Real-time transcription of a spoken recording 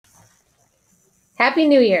Happy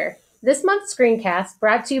New Year! This month's screencast,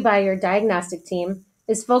 brought to you by your diagnostic team,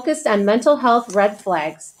 is focused on mental health red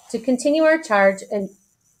flags to continue our charge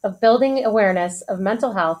of building awareness of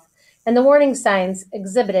mental health and the warning signs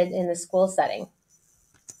exhibited in the school setting.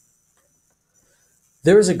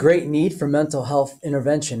 There is a great need for mental health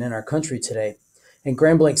intervention in our country today, and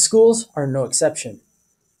Grand Blanc schools are no exception.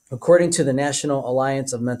 According to the National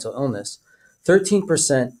Alliance of Mental Illness,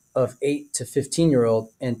 13% of 8 to 15-year-old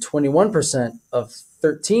and 21% of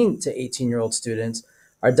 13 to 18-year-old students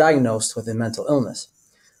are diagnosed with a mental illness.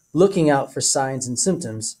 Looking out for signs and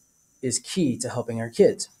symptoms is key to helping our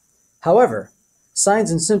kids. However,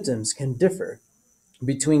 signs and symptoms can differ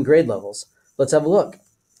between grade levels. Let's have a look.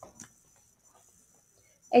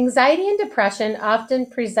 Anxiety and depression often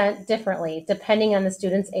present differently depending on the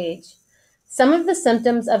student's age. Some of the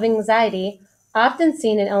symptoms of anxiety, often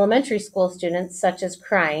seen in elementary school students, such as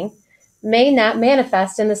crying, may not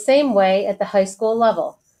manifest in the same way at the high school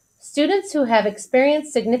level. Students who have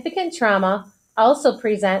experienced significant trauma also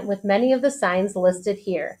present with many of the signs listed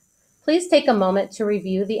here. Please take a moment to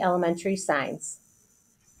review the elementary signs.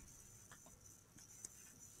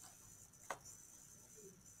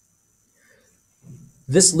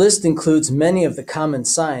 This list includes many of the common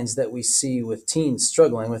signs that we see with teens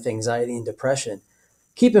struggling with anxiety and depression.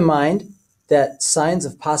 Keep in mind that signs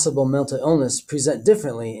of possible mental illness present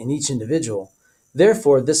differently in each individual.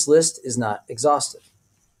 Therefore, this list is not exhaustive.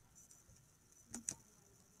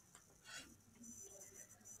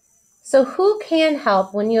 So who can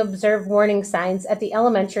help when you observe warning signs at the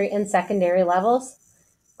elementary and secondary levels?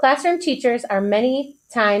 Classroom teachers are many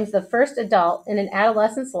times the first adult in an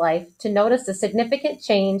adolescent's life to notice a significant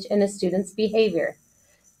change in a student's behavior.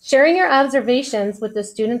 Sharing your observations with the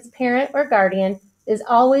student's parent or guardian is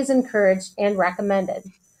always encouraged and recommended.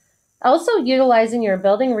 Also, utilizing your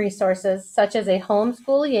building resources, such as a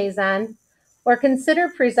homeschool liaison, or consider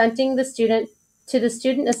presenting the student to the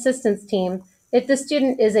student assistance team if the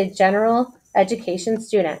student is a general education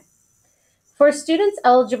student. For students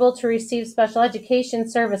eligible to receive special education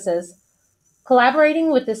services,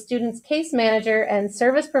 collaborating with the student's case manager and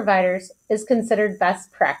service providers is considered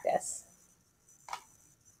best practice.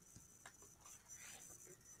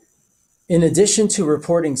 In addition to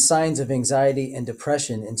reporting signs of anxiety and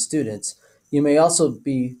depression in students, you may also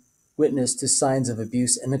be witness to signs of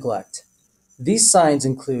abuse and neglect. These signs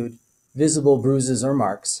include visible bruises or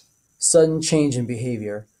marks, sudden change in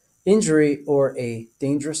behavior, injury, or a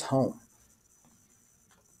dangerous home.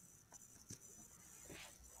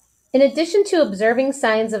 In addition to observing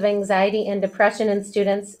signs of anxiety and depression in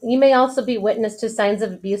students, you may also be witness to signs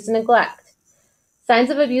of abuse and neglect.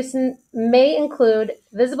 Signs of abuse may include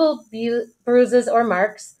visible bruises or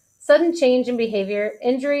marks, sudden change in behavior,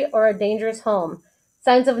 injury, or a dangerous home.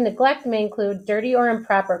 Signs of neglect may include dirty or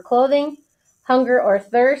improper clothing, hunger or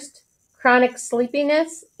thirst, chronic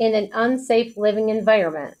sleepiness, and an unsafe living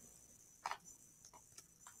environment.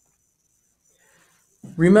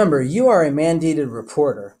 Remember, you are a mandated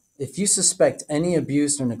reporter. If you suspect any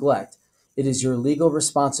abuse or neglect, it is your legal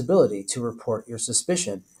responsibility to report your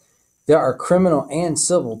suspicion. There are criminal and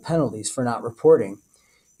civil penalties for not reporting.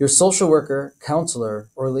 Your social worker, counselor,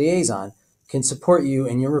 or liaison can support you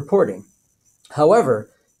in your reporting. However,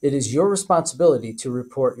 it is your responsibility to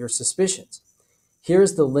report your suspicions. Here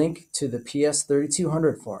is the link to the PS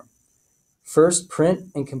 3200 form. First, print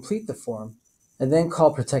and complete the form, and then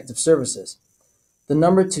call Protective Services. The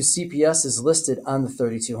number to CPS is listed on the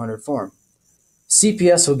 3200 form.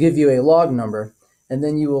 CPS will give you a log number, and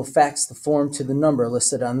then you will fax the form to the number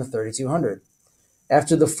listed on the 3200.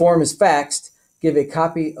 After the form is faxed, give a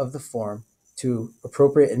copy of the form to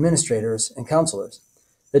appropriate administrators and counselors.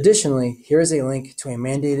 Additionally, here is a link to a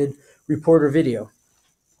mandated reporter video.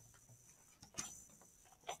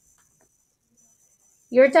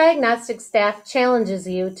 Your diagnostic staff challenges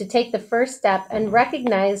you to take the first step and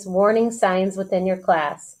recognize warning signs within your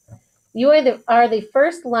class. You are the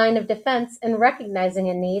first line of defense in recognizing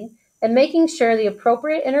a need and making sure the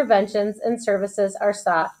appropriate interventions and services are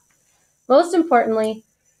sought. Most importantly,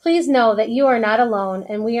 please know that you are not alone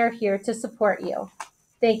and we are here to support you.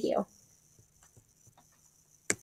 Thank you.